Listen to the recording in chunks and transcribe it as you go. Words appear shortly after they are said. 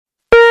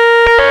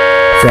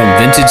From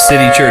Vintage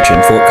City Church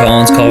in Fort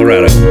Collins,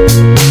 Colorado,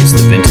 it's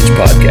the Vintage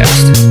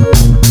Podcast.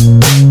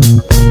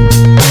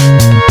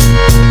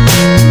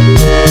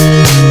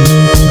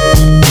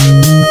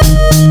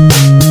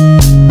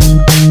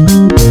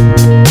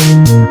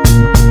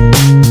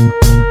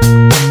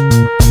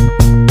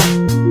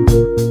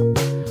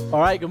 All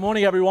right, good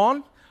morning,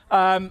 everyone.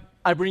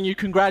 I bring you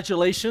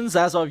congratulations.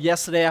 As of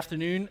yesterday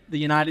afternoon, the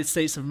United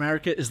States of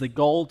America is the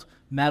gold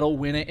medal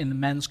winner in the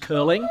men's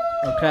curling,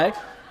 okay?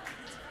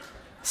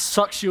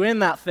 Sucks you in,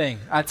 that thing.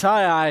 I tell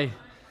you,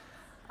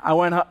 I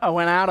went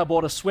out, I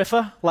bought a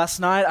Swiffer last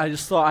night. I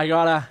just thought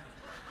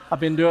I've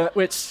been doing it,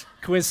 which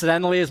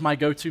coincidentally is my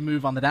go-to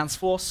move on the dance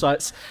floor. So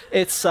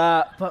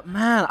but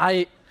man,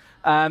 I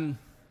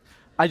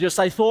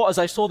thought as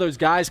I saw those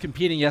guys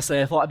competing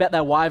yesterday, I thought, I bet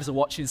their wives are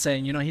watching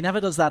saying, you know, he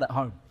never does that at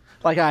home.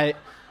 Like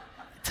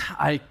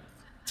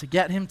to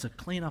get him to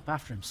clean up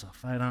after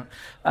himself. I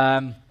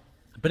don't,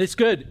 but it's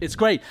good, it's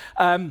great.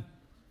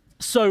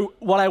 So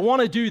what I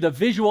want to do, the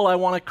visual I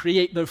want to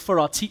create for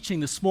our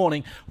teaching this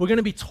morning, we're going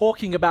to be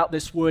talking about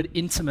this word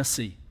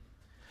intimacy.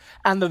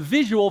 And the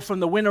visual from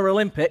the Winter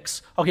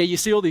Olympics, okay, you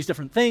see all these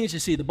different things. You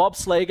see the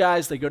bobsleigh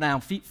guys, they go down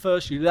feet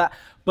first, you do that.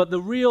 But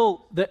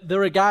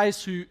there are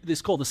guys who, this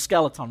is called a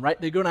skeleton, right?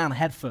 They go down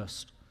head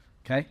first,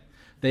 okay?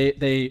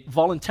 They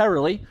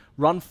voluntarily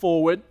run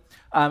forward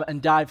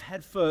and dive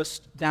head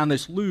first down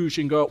this luge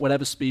and go at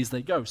whatever speeds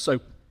they go. So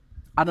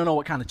I don't know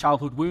what kind of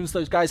childhood wounds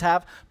those guys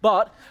have,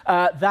 but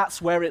that's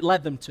where it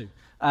led them to,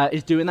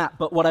 is doing that.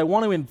 But what I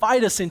want to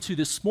invite us into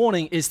this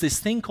morning is this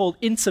thing called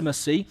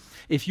intimacy.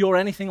 If you're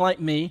anything like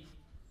me,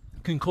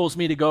 can cause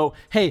me to go,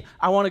 hey,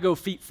 I want to go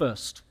feet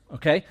first,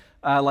 okay?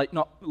 Like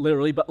not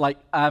literally, but like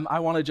I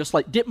want to just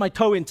like dip my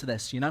toe into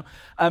this, you know?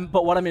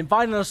 But what I'm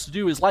inviting us to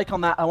do is like on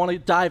that, I want to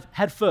dive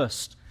head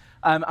first.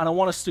 And I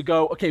want us to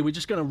go, okay, we're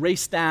just going to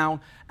race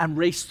down and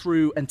race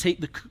through and take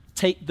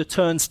the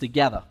turns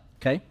together,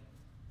 okay?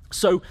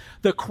 So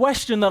the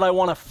question that I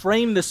want to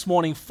frame this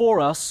morning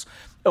for us,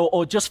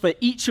 or just for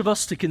each of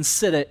us to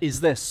consider, is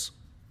this.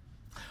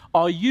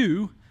 Are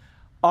you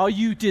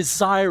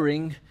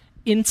desiring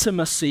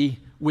intimacy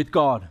with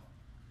God?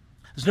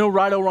 There's no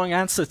right or wrong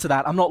answer to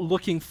that. I'm not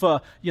looking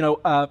for,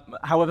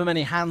 however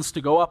many hands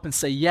to go up and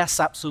say, yes,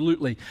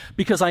 absolutely.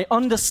 Because I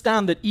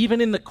understand that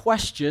even in the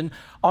question,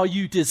 are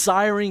you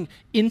desiring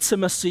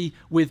intimacy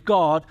with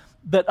God,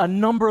 that a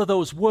number of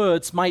those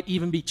words might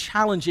even be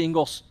challenging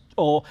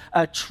or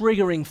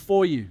triggering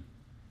for you.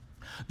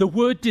 The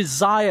word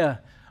desire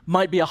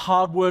might be a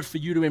hard word for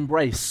you to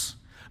embrace,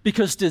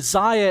 because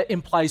desire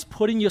implies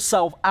putting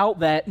yourself out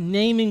there,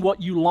 naming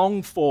what you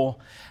long for,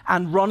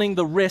 and running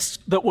the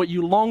risk that what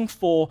you long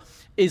for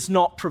is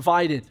not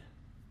provided.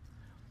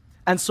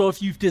 And so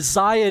if you've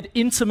desired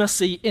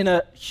intimacy in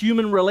a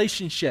human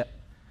relationship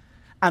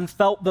and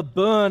felt the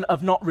burn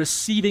of not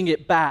receiving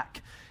it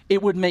back,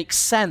 it would make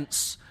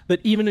sense that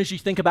even as you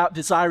think about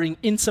desiring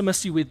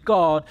intimacy with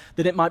God,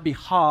 that it might be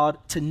hard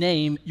to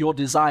name your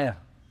desire.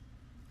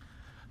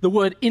 The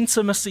word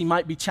intimacy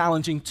might be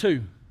challenging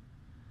too,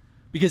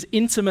 because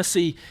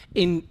intimacy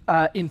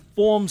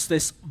informs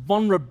this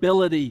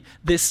vulnerability,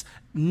 this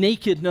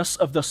nakedness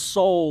of the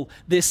soul,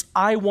 this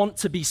I want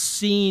to be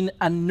seen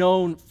and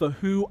known for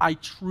who I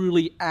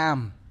truly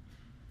am.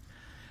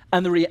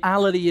 And the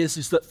reality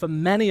is that for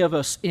many of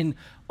us in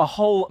a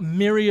whole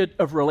myriad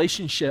of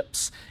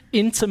relationships,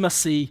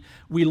 intimacy,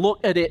 we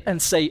look at it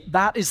and say,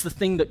 that is the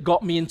thing that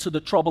got me into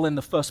the trouble in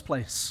the first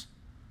place.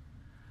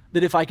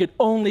 That if I could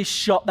only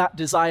shut that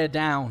desire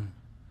down,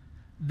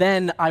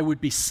 then I would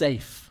be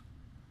safe.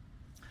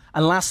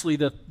 And lastly,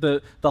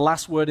 the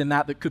last word in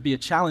that could be a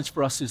challenge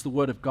for us is the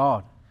word of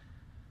God,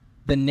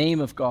 the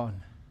name of God.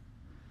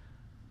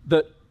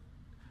 The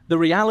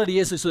reality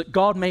is that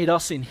God made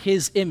us in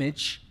his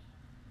image,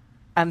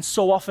 and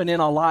so often in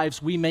our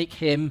lives, we make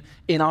him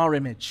in our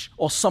image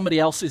or somebody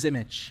else's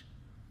image.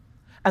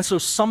 And so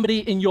somebody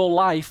in your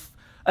life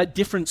at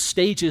different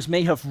stages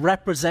may have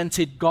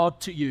represented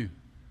God to you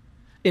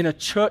in a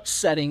church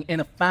setting, in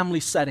a family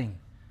setting.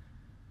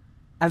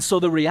 And so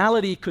the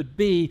reality could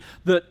be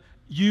that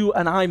you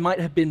and I might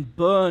have been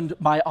burned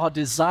by our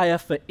desire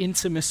for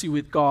intimacy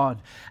with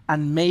God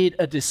and made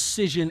a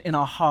decision in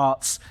our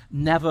hearts,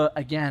 never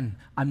again,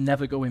 I'm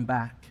never going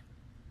back.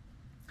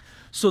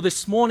 So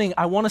this morning,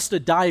 I want us to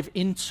dive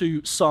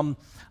into some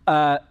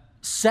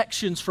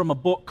sections from a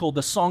book called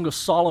the Song of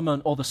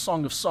Solomon or the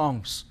Song of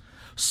Songs.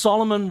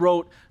 Solomon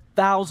wrote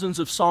thousands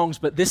of songs,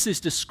 but this is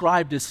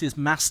described as his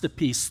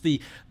masterpiece, the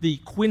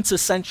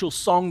quintessential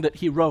song that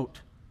he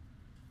wrote.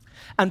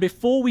 And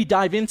before we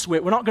dive into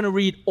it, we're not going to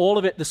read all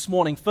of it this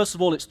morning. First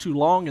of all, it's too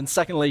long. And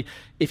secondly,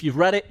 if you've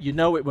read it, you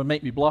know it would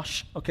make me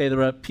blush. Okay,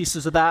 there are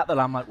pieces of that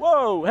I'm like,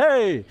 whoa,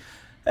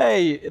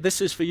 hey,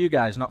 this is for you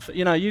guys, not for,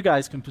 you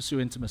guys can pursue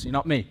intimacy,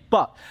 not me.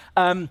 But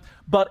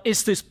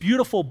it's this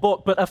beautiful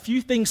book. But a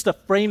few things to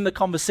frame the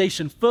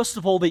conversation. First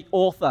of all, the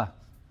author,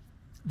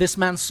 this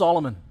man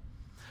Solomon,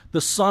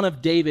 the son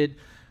of David,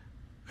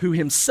 who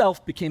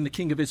himself became the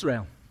king of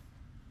Israel.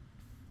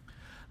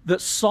 That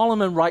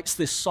Solomon writes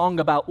this song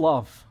about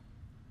love.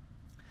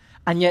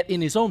 And yet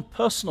in his own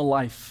personal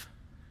life,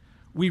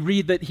 we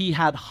read that he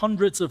had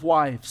hundreds of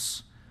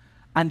wives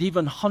and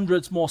even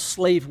hundreds more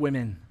slave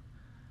women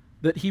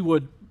that he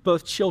would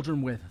birth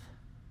children with.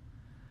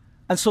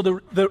 And so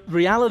the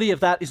reality of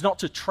that is not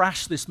to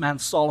trash this man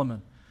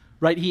Solomon,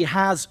 right? He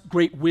has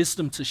great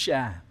wisdom to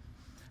share.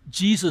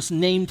 Jesus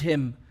named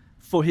him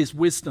for his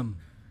wisdom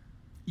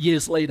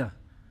years later.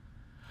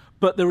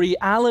 But the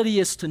reality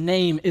is to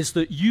name is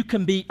that you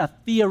can be a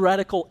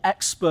theoretical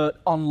expert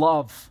on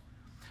love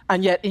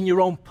and yet in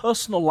your own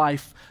personal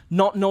life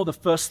not know the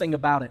first thing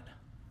about it.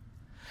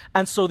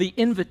 And so the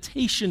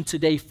invitation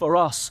today for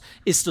us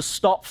is to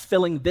stop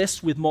filling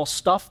this with more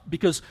stuff,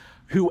 because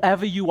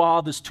whoever you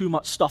are, there's too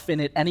much stuff in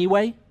it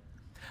anyway.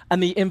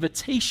 And the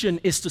invitation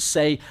is to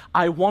say,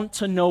 I want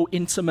to know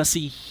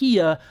intimacy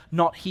here,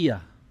 not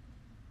here.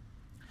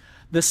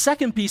 The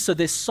second piece of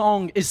this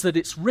song is that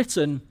it's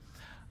written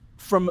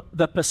from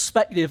the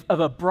perspective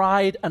of a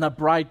bride and a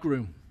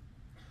bridegroom.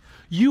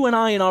 You and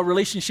I, in our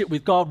relationship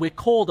with God, we're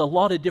called a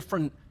lot of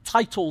different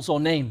titles or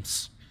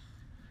names.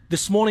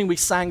 This morning we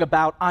sang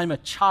about, I'm a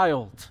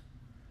child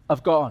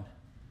of God.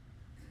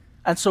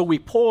 And so we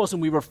pause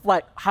and we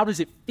reflect, how does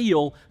it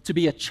feel to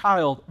be a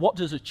child? What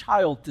does a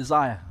child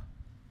desire?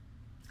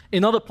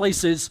 In other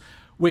places,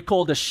 we're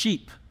called a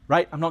sheep,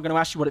 right? I'm not going to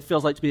ask you what it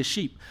feels like to be a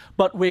sheep.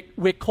 But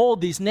we're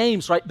called these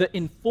names, right, that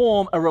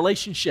inform a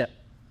relationship.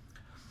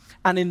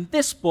 And in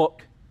this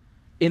book,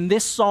 in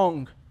this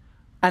song,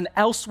 and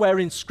elsewhere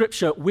in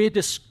Scripture, we're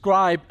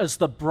described as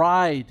the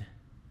bride.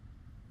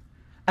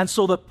 And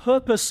so the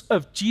purpose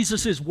of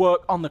Jesus'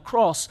 work on the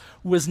cross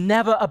was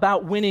never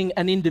about winning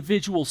an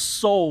individual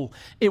soul.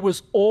 It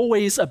was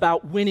always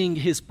about winning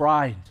his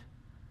bride.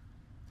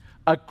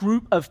 A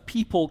group of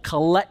people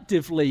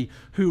collectively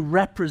who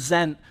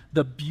represent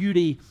the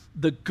beauty,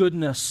 the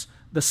goodness,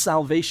 the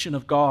salvation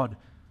of God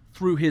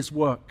through his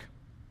work.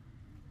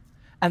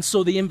 And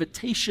so the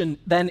invitation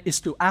then is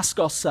to ask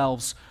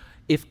ourselves,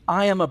 if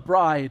I am a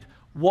bride,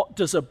 what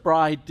does a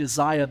bride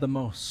desire the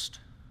most?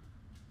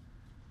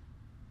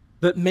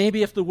 That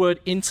maybe if the word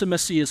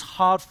intimacy is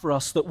hard for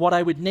us, that what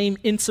I would name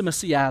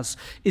intimacy as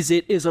is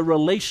it is a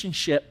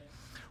relationship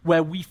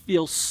where we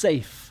feel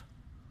safe,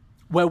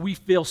 where we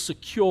feel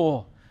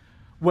secure,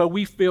 where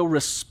we feel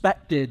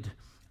respected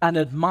and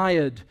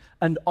admired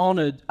and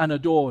honored and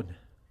adored.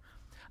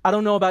 I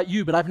don't know about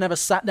you, but I've never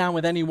sat down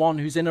with anyone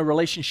who's in a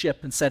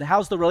relationship and said,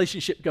 how's the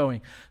relationship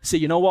going? Say,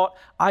 you know what?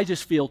 I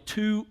just feel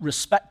too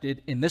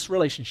respected in this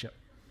relationship.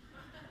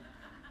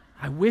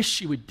 I wish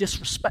she would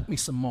disrespect me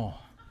some more.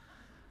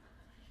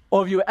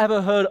 Or have you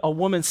ever heard a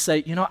woman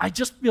say, you know, I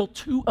just feel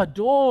too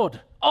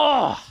adored.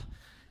 Oh,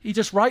 he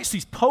just writes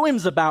these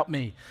poems about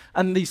me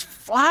and these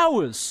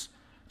flowers.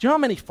 Do you know how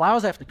many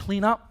flowers I have to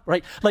clean up,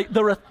 right? Like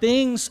there are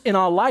things in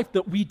our life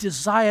that we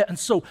desire. And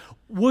so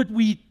would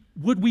we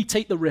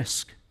take the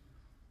risk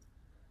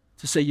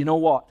to say, you know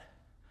what?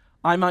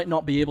 I might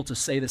not be able to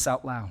say this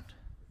out loud.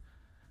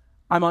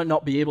 I might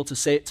not be able to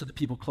say it to the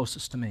people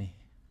closest to me.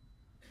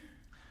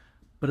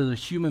 But as a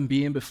human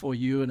being before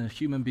you and a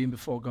human being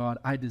before God,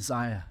 I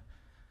desire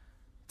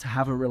to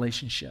have a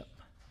relationship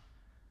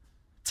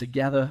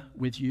together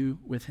with you,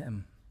 with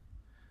him,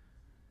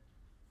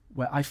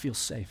 where I feel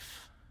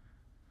safe,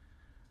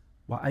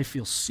 where I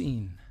feel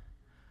seen,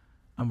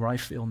 and where I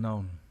feel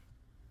known.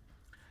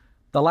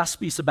 The last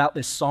piece about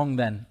this song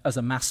then, as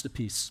a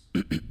masterpiece,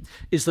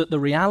 is that the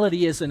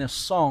reality is in a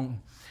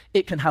song,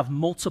 it can have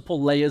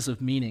multiple layers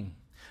of meaning.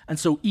 And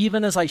so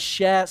even as I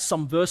share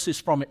some verses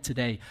from it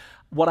today,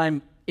 what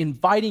I'm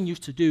inviting you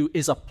to do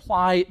is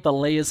apply the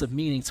layers of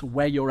meaning to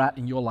where you're at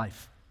in your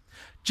life.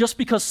 Just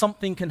because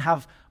something can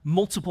have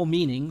multiple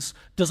meanings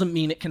doesn't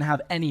mean it can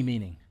have any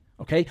meaning,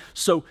 okay?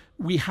 So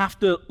we have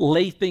to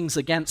lay things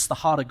against the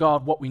heart of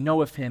God, what we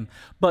know of him.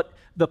 But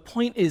the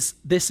point is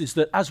this, is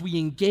that as we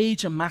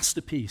engage a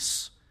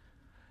masterpiece,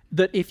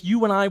 that if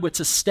you and I were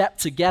to step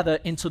together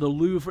into the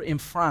Louvre in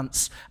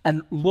France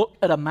and look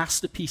at a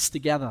masterpiece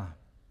together,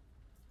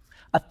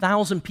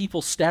 1,000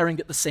 people staring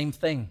at the same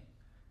thing,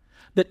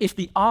 that if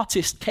the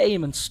artist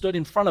came and stood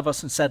in front of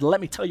us and said, let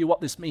me tell you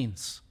what this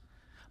means,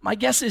 my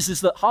guess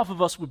is that half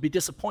of us would be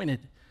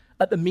disappointed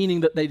at the meaning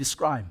that they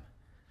describe.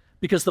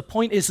 Because the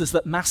point is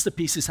that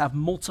masterpieces have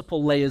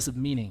multiple layers of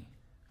meaning,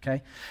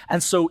 okay?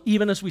 And so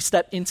even as we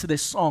step into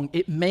this song,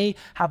 it may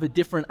have a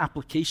different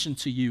application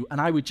to you, and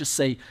I would just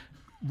say,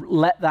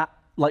 let that,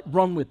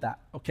 run with that,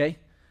 okay?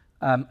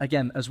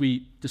 Again, as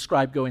we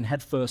describe going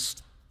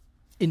headfirst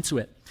into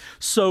it.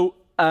 So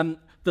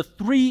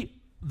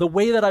the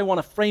way that I want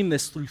to frame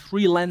this through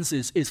three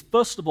lenses is,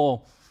 first of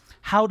all,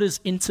 how does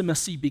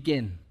intimacy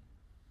begin?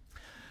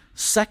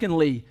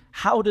 Secondly,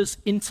 how does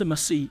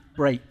intimacy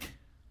break?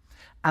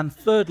 And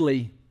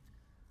thirdly,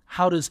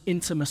 how does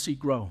intimacy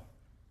grow?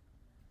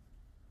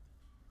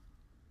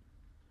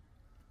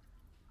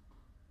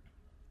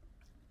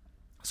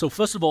 So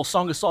first of all,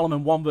 Song of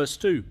Solomon 1 verse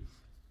 2.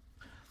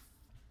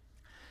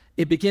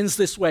 It begins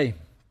this way.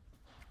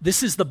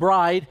 This is the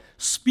bride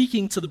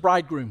speaking to the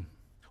bridegroom,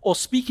 or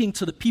speaking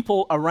to the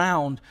people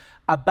around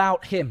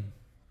about him.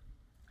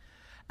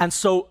 And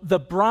so the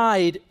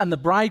bride and the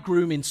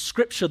bridegroom in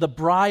Scripture, the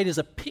bride is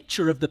a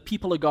picture of the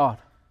people of God.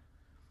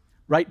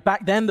 Right?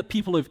 Back then, the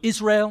people of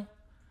Israel,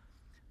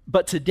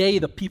 but today,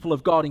 the people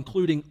of God,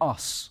 including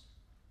us.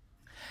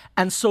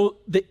 And so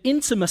the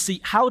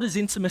intimacy, how does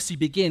intimacy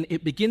begin?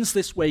 It begins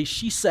this way.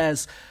 She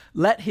says,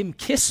 "Let him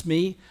kiss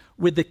me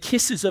with the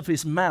kisses of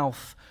his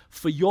mouth,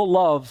 for your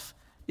love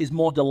is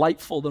more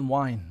delightful than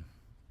wine."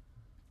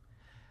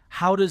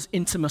 How does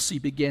intimacy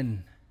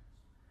begin?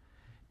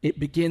 It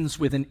begins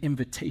with an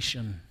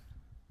invitation.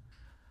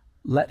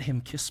 Let him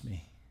kiss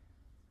me.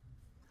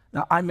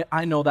 Now,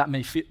 I know that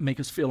may make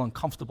us feel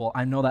uncomfortable.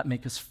 I know that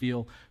make us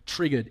feel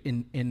triggered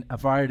in a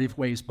variety of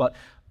ways. But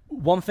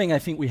one thing I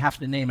think we have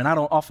to name, and I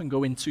don't often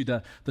go into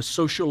the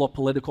social or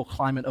political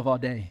climate of our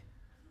day,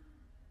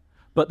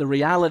 but the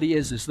reality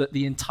is that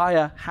the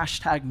entire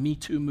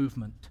 #MeToo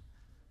movement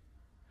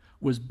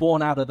was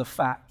born out of the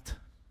fact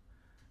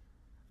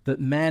that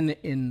men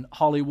in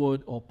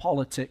Hollywood or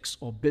politics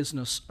or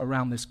business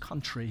around this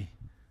country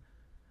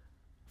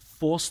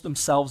forced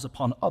themselves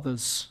upon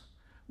others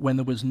when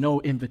there was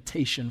no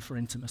invitation for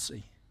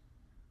intimacy.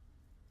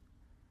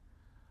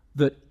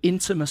 That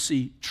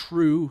intimacy,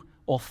 true,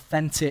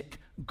 authentic,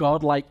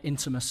 God-like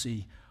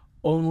intimacy,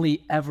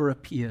 only ever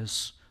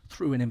appears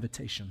through an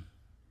invitation.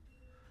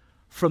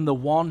 From the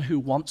one who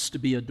wants to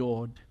be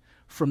adored,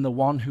 from the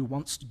one who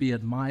wants to be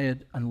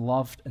admired and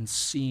loved and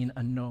seen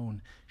and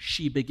known,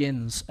 she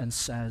begins and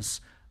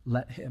says,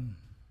 "Let him."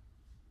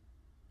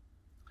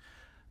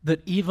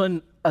 That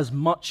even as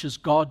much as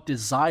God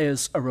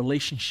desires a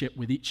relationship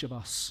with each of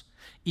us,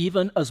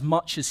 even as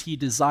much as he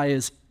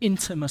desires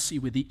intimacy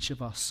with each of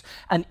us,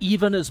 and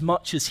even as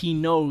much as he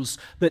knows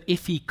that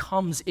if he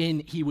comes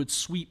in, he would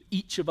sweep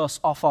each of us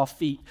off our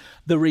feet,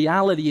 the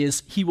reality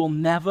is he will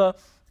never,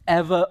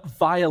 ever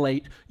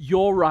violate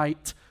your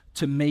right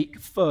to make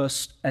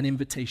first an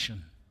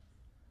invitation.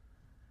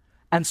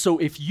 And so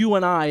if you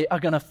and I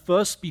are going to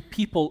first be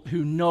people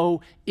who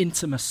know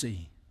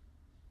intimacy,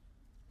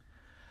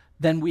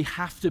 then we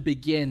have to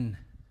begin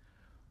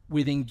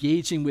with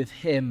engaging with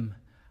him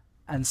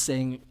and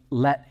saying,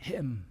 let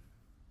him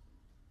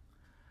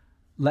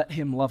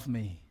love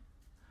me.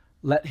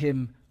 Let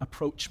him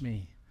approach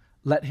me.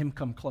 Let him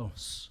come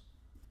close.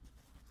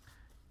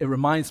 It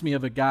reminds me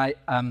of a guy.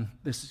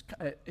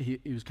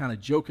 He was kind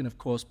of joking, of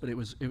course, but it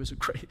was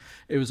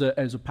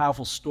a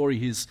powerful story.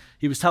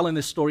 He was telling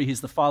this story.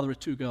 He's the father of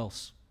 2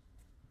 girls,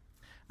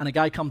 and a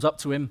guy comes up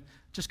to him,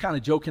 just kind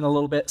of joking a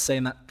little bit,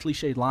 saying that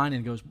cliched line,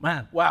 and goes,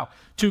 "Man, wow,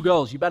 2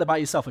 girls. You better buy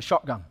yourself a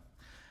shotgun."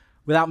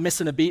 Without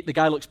missing a beat, the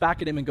guy looks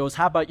back at him and goes,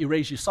 "How about you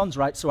raise your sons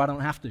right so I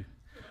don't have to?"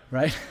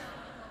 Right?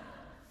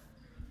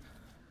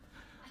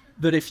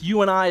 That if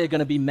you and I are going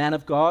to be men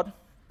of God,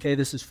 okay,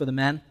 this is for the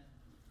men,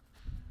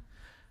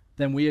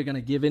 then we are going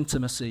to give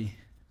intimacy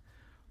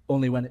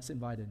only when it's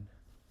invited.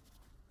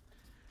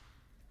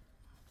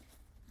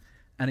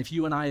 And if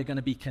you and I are going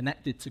to be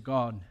connected to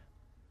God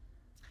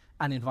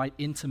and invite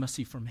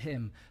intimacy from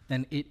him,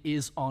 then it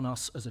is on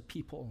us as a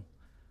people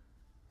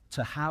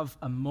to have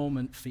a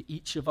moment for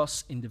each of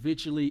us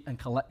individually and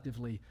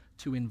collectively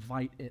to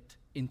invite it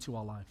into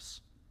our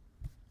lives.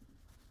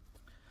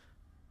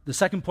 The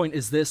second point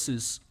is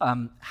this,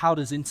 how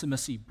does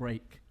intimacy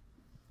break?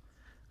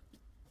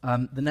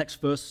 The next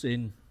verse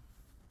in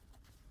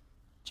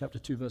chapter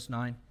 2, verse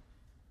 9,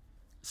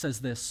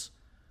 says this.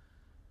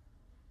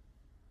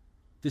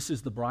 This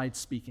is the bride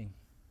speaking.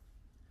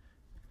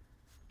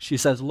 She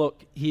says,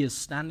 "Look, he is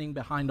standing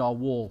behind our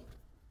wall,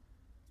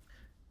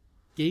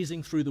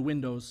 gazing through the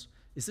windows."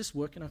 Is this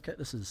working okay?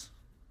 This is,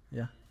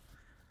 yeah.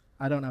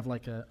 I don't have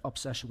like an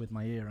obsession with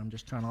my ear. I'm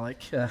just trying to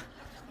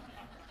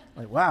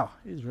like, wow,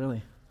 he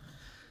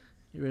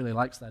really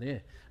likes that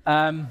ear.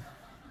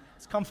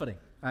 It's comforting.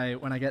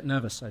 When I get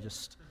nervous, I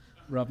just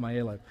rub my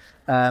earlobe.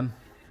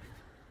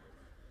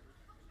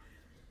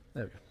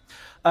 There we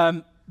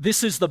go.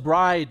 This is the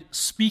bride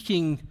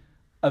speaking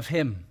of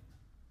him.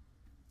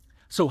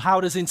 So how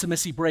does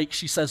intimacy break?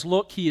 She says,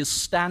 "Look, he is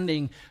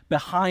standing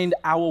behind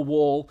our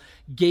wall,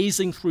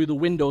 gazing through the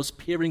windows,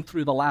 peering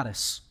through the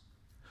lattice."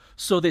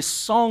 So this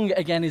song,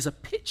 again, is a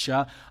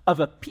picture of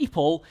a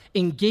people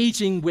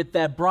engaging with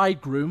their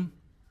bridegroom.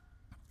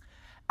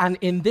 And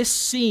in this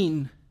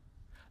scene,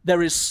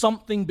 there is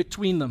something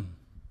between them.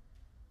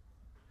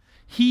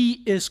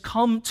 He is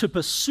come to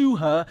pursue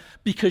her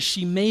because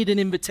she made an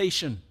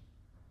invitation.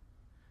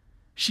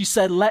 She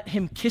said, "Let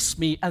him kiss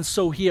me," and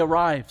so he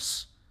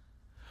arrives.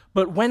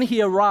 But when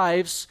he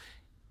arrives,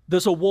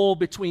 there's a wall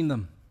between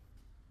them.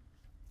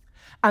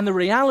 And the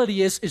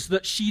reality is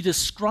that she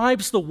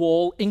describes the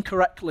wall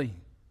incorrectly.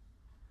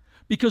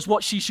 Because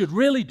what she should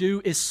really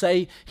do is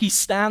say, "He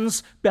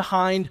stands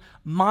behind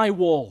my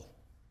wall."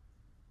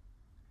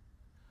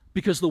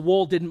 Because the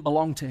wall didn't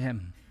belong to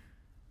him.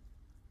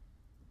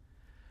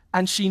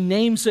 And she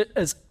names it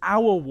as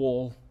our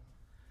wall.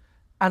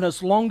 And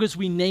as long as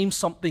we name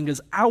something as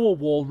our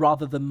wall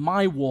rather than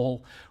my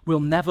wall,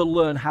 we'll never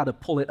learn how to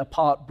pull it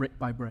apart brick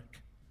by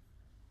brick.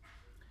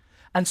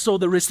 And so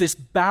there is this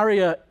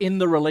barrier in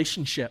the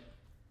relationship.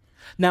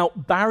 Now,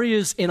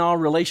 barriers in our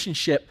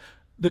relationship,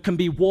 There can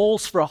be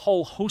walls for a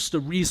whole host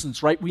of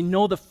reasons, right? We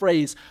know the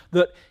phrase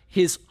that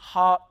his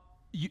heart,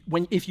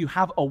 if you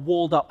have a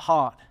walled up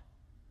heart,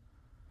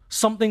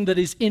 something that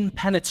is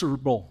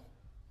impenetrable.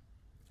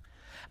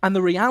 And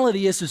the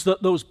reality is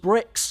that those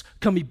bricks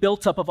can be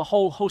built up of a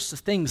whole host of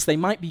things. They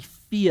might be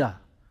fear.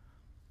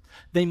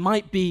 They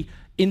might be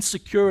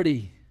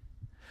insecurity.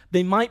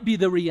 They might be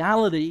the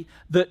reality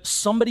that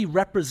somebody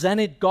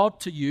represented God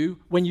to you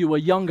when you were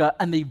younger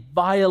and they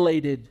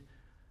violated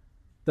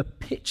the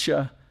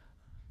picture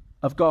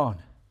of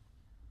God.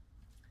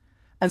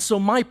 And so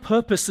my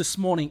purpose this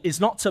morning is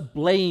not to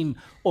blame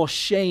or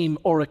shame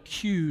or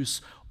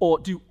accuse or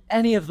do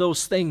any of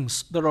those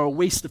things that are a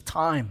waste of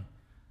time.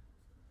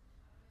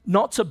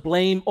 Not to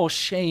blame or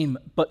shame,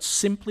 but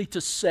simply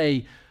to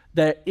say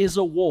there is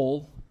a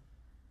wall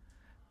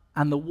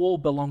and the wall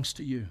belongs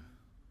to you.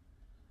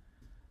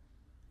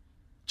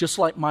 Just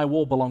like my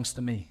wall belongs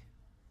to me.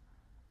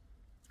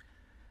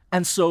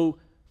 And so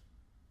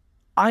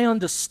I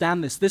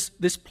understand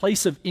this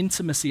place of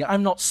intimacy.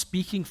 I'm not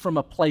speaking from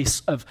a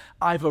place of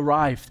I've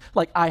arrived,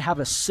 like I have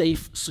a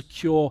safe,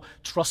 secure,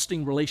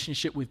 trusting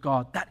relationship with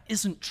God. That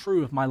isn't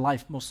true of my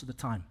life most of the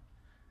time.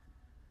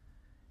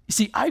 You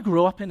see, I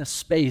grew up in a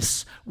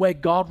space where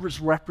God was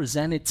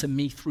represented to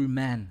me through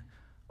men,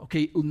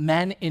 okay,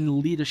 men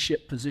in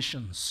leadership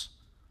positions.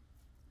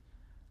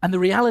 And the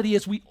reality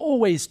is we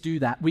always do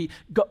that.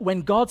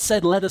 When God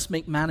said, let us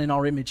make man in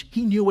our image,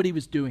 he knew what he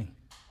was doing.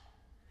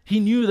 He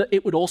knew that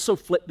it would also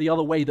flip the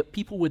other way, that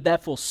people would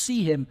therefore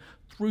see him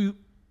through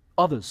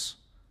others.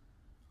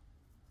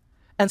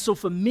 And so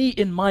for me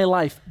in my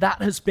life,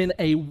 that has been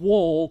a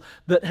wall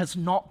that has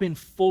not been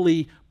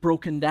fully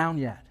broken down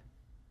yet.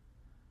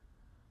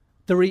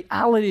 The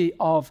reality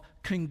of,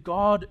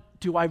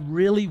 do I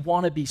really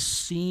want to be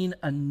seen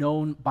and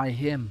known by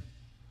him?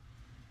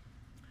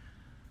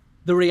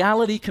 The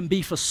reality can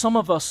be for some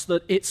of us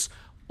that it's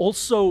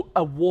also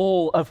a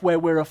wall of where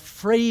we're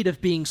afraid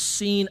of being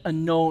seen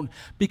and known,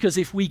 because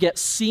if we get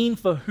seen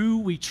for who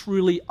we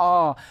truly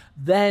are,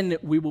 then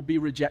we will be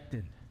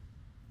rejected.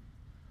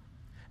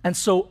 And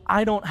so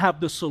I don't have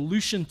the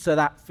solution to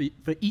that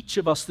for each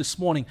of us this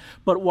morning,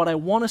 but what I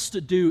want us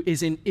to do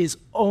is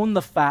own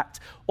the fact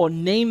or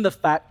name the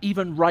fact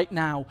even right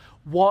now,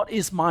 what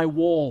is my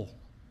wall?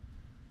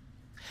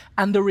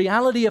 And the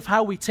reality of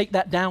how we take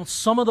that down,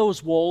 some of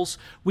those walls,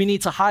 we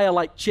need to hire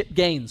like Chip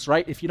Gaines,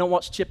 right? If you don't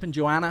watch Chip and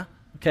Joanna,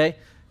 okay,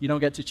 you don't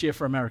get to cheer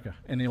for America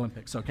in the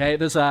Olympics, okay?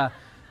 They're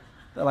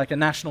like a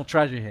national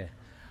treasure here.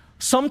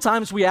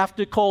 Sometimes we have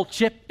to call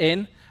Chip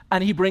in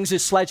and he brings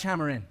his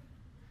sledgehammer in.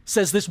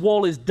 Says, this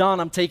wall is done,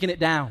 I'm taking it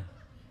down.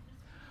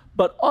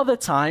 But other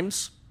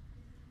times,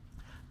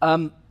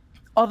 that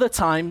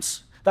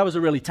was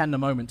a really tender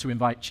moment to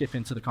invite Chip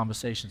into the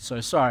conversation. So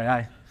sorry,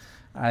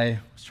 I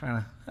was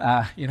trying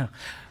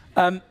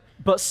to,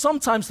 but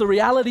sometimes the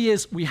reality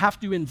is we have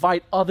to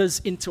invite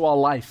others into our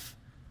life.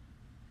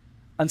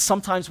 And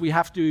sometimes we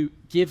have to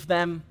give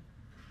them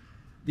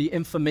the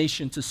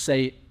information to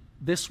say,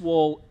 this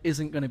wall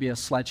isn't going to be a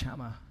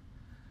sledgehammer.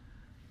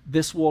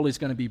 This wall is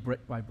going to be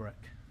brick by brick.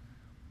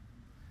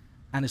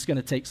 And it's going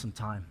to take some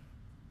time.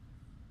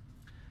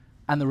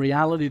 And the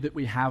reality that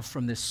we have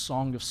from this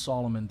Song of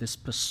Solomon, this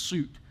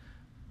pursuit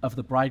of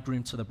the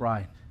bridegroom to the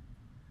bride,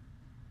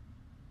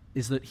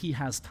 is that he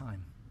has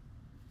time.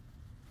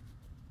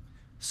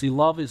 See,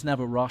 love is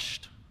never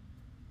rushed.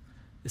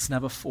 It's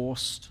never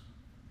forced.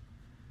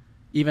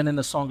 Even in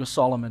the Song of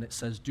Solomon, it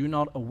says, do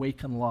not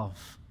awaken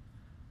love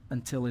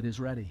until it is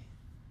ready.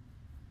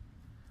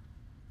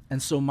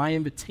 And so my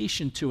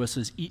invitation to us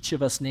as each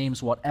of us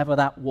names whatever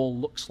that wall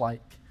looks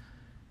like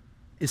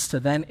is to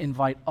then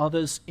invite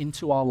others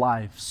into our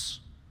lives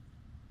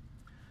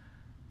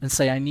and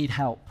say, I need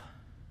help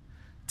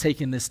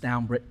taking this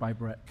down brick by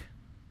brick.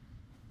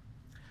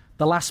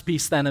 The last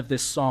piece then of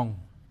this song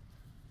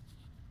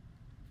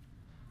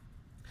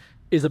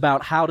is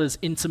about how does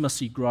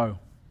intimacy grow.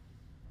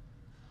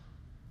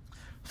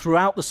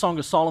 Throughout the Song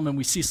of Solomon,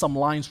 we see some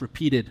lines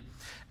repeated.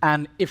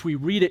 And if we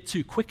read it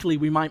too quickly,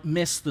 we might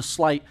miss the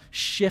slight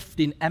shift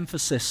in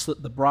emphasis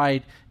that the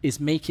bride is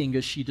making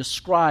as she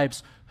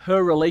describes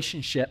her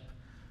relationship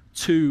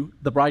to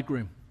the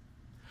bridegroom.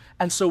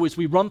 And so as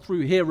we run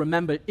through here,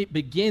 remember, it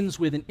begins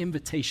with an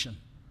invitation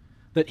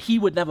that he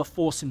would never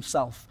force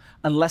himself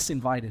unless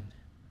invited.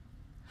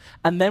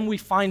 And then we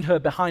find her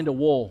behind a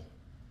wall.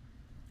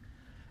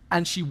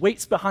 And she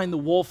waits behind the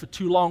wall for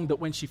too long that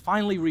when she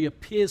finally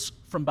reappears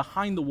from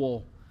behind the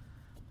wall,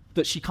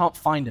 that she can't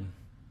find him.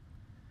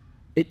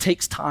 It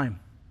takes time.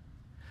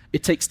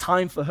 It takes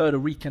time for her to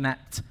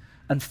reconnect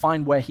and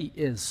find where he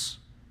is.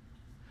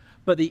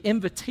 But the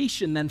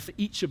invitation then for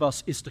each of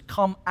us is to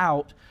come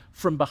out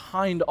from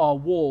behind our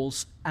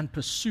walls and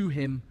pursue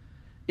him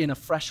in a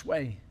fresh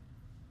way.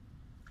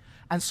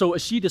 And so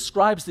as she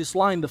describes this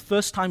line, the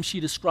first time she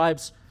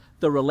describes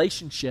the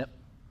relationship,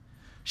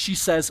 she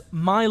says,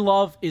 my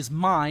love is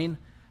mine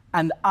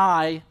and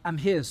I am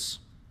his.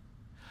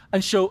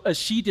 And so as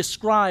she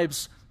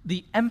describes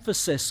the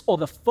emphasis or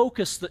the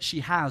focus that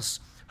she has,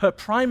 her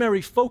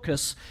primary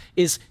focus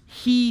is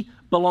he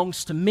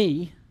belongs to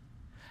me,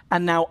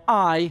 and now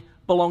I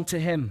belong to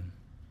him.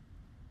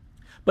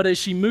 But as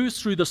she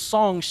moves through the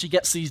song, she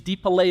gets these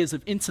deeper layers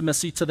of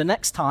intimacy to the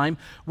next time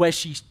where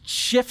she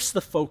shifts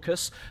the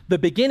focus. The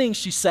beginning,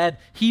 she said,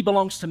 he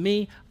belongs to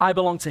me, I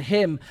belong to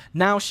him.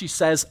 Now she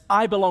says,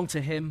 I belong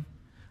to him,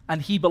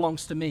 and he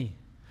belongs to me.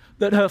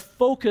 That her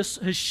focus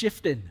has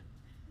shifted.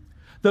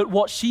 That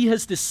what she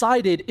has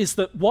decided is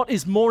that what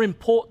is more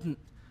important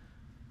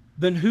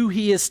than who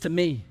he is to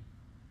me,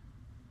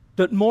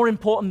 that more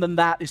important than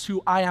that is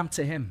who I am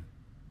to him.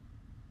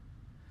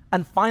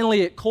 And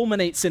finally, it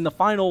culminates in the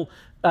final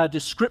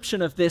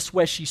description of this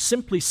where she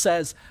simply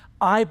says,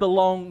 I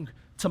belong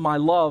to my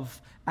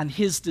love, and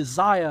his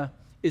desire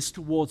is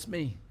towards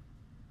me.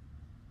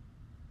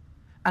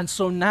 And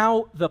so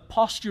now the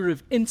posture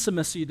of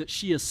intimacy that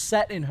she has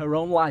set in her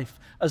own life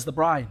as the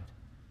bride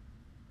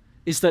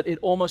is that it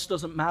almost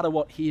doesn't matter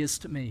what he is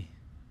to me,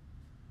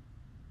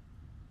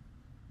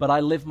 but I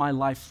live my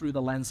life through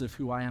the lens of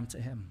who I am to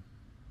him.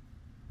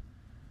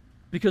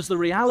 Because the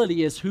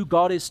reality is who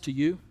God is to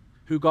you,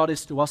 who God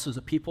is to us as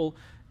a people,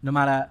 no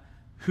matter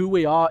who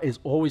we are, is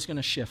always going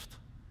to shift.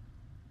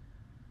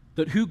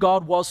 That who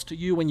God was to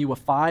you when you were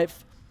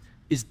 5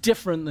 is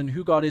different than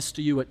who God is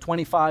to you at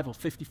 25 or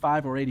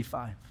 55 or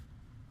 85.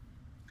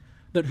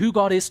 That who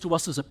God is to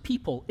us as a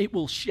people, it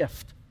will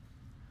shift.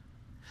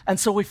 And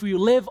so if we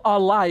live our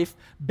life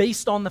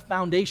based on the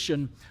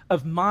foundation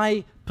of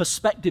my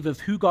perspective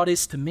of who God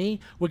is to me,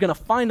 we're going to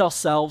find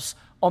ourselves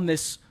on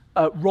this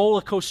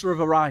roller coaster of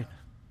a ride.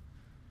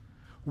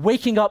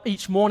 Waking up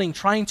each morning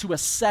trying to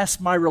assess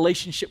my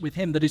relationship with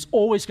him that is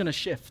always going to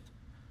shift.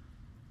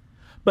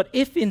 But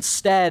if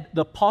instead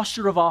the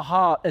posture of our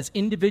heart as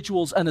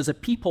individuals and as a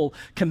people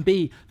can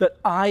be that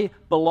I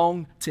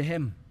belong to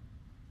him.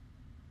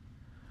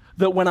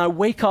 That when I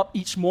wake up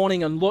each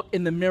morning and look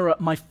in the mirror,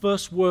 my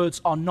first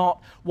words are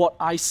not what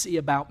I see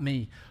about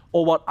me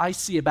or what I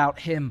see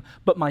about him,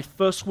 but my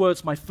first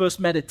words, my first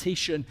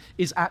meditation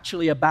is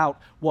actually about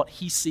what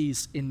he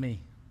sees in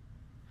me.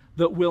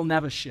 That will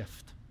never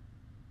shift.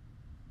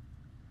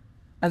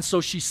 And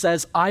so she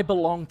says, I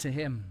belong to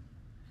him,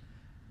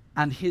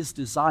 and his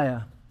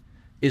desire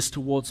is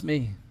towards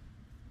me.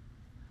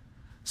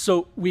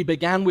 So we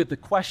began with the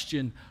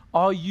question,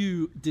 are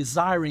you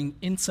desiring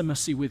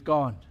intimacy with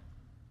God?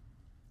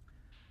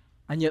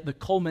 And yet the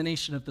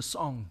culmination of the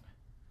song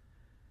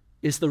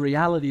is the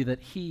reality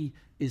that he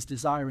is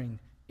desiring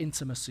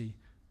intimacy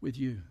with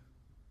you.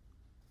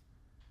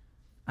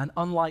 And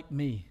unlike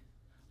me,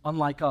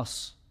 unlike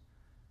us,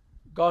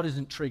 God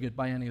isn't triggered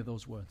by any of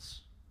those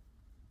words.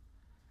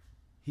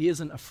 He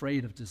isn't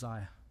afraid of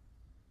desire.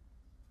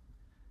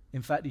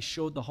 In fact, he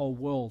showed the whole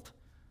world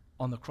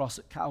on the cross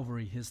at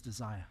Calvary his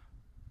desire.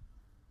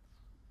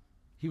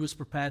 He was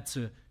prepared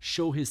to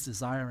show his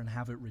desire and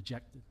have it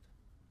rejected.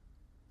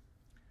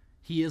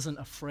 He isn't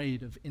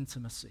afraid of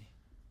intimacy.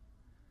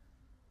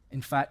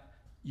 In fact,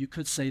 you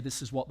could say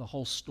this is what the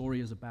whole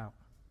story is about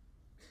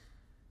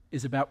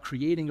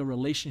creating a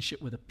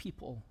relationship with a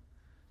people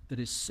that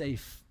is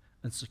safe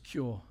and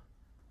secure,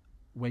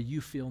 where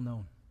you feel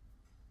known.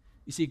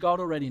 You see, God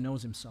already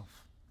knows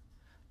himself.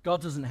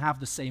 God doesn't have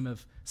the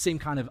same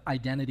kind of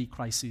identity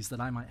crises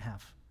that I might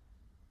have.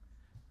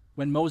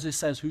 When Moses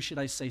says, who should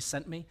I say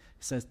sent me?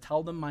 He says,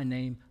 tell them my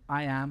name,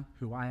 I am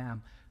who I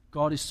am.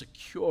 God is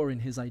secure in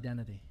his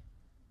identity.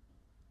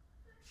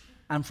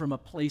 And from a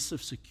place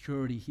of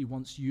security, he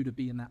wants you to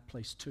be in that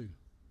place too.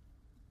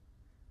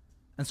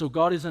 And so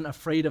God isn't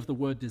afraid of the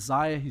word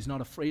desire. He's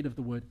not afraid of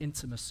the word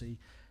intimacy.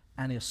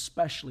 And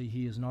especially,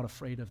 he is not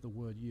afraid of the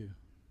word you.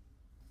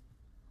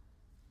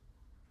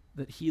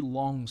 That he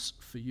longs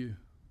for you.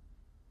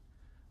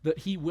 That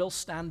he will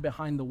stand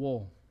behind the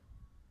wall.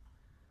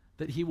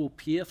 That he will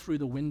peer through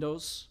the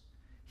windows.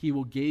 He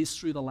will gaze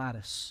through the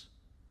lattice.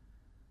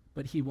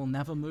 But he will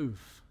never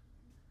move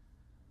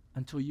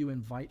until you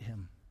invite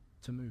him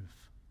to move.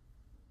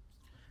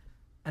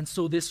 And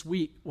so this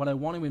week, what I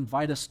want to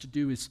invite us to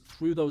do is,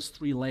 through those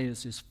 3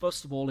 layers, is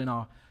first of all in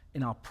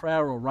our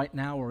prayer or right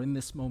now or in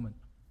this moment,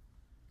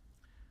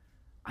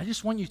 I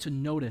just want you to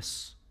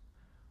notice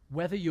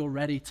whether you're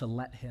ready to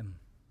let him.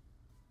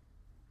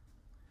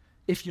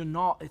 If you're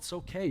not, it's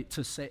okay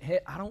to say, hey,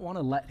 I don't want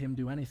to let him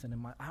do anything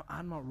in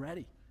I'm not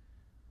ready.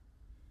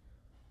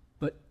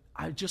 But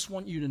I just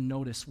want you to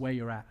notice where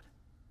you're at.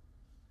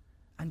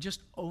 And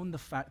just own the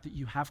fact that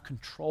you have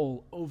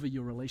control over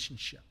your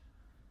relationship.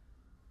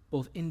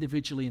 Both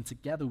individually and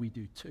together we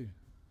do too.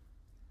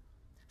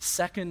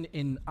 Second,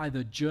 in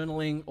either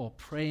journaling or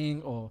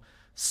praying or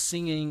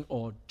singing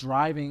or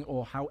driving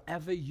or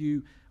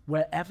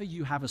wherever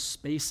you have a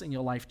space in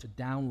your life to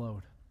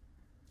download,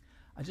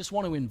 I just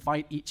want to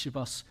invite each of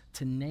us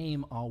to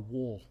name our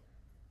wall.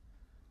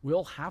 We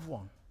all have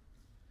one.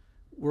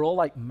 We're all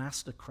like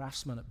master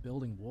craftsmen at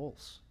building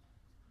walls.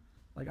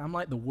 Like, I'm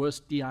like the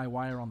worst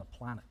DIYer on the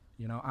planet.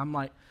 You know, I'm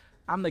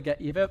the guy.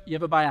 You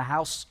ever buy a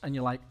house and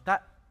you're like,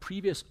 that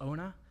previous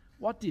owner,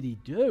 what did he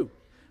do?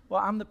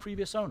 Well, I'm the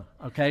previous owner,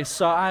 okay?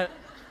 So I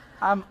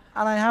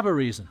have a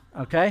reason,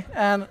 okay?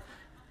 And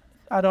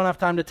I don't have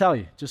time to tell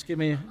you.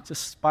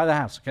 Just buy the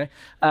house, okay?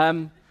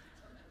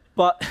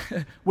 But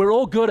we're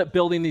all good at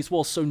building these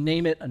walls, so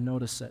name it and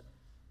notice it.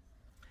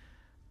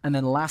 And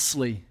then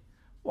lastly,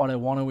 what I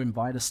want to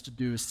invite us to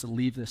do is to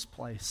leave this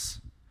place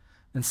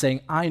and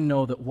saying, I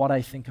know that what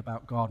I think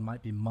about God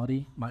might be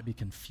muddy, might be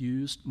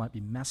confused, might be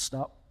messed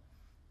up.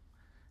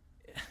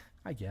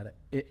 I get it.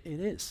 It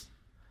is.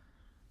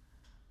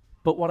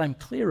 But what I'm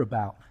clear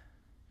about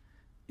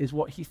is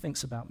what he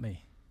thinks about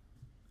me.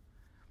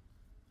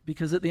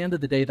 Because at the end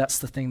of the day, that's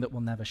the thing that will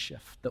never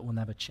shift, that will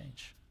never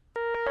change.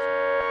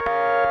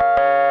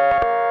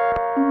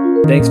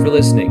 Thanks for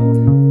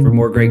listening. For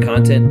more great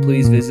content,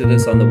 please visit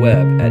us on the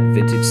web at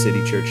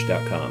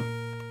vintagecitychurch.com.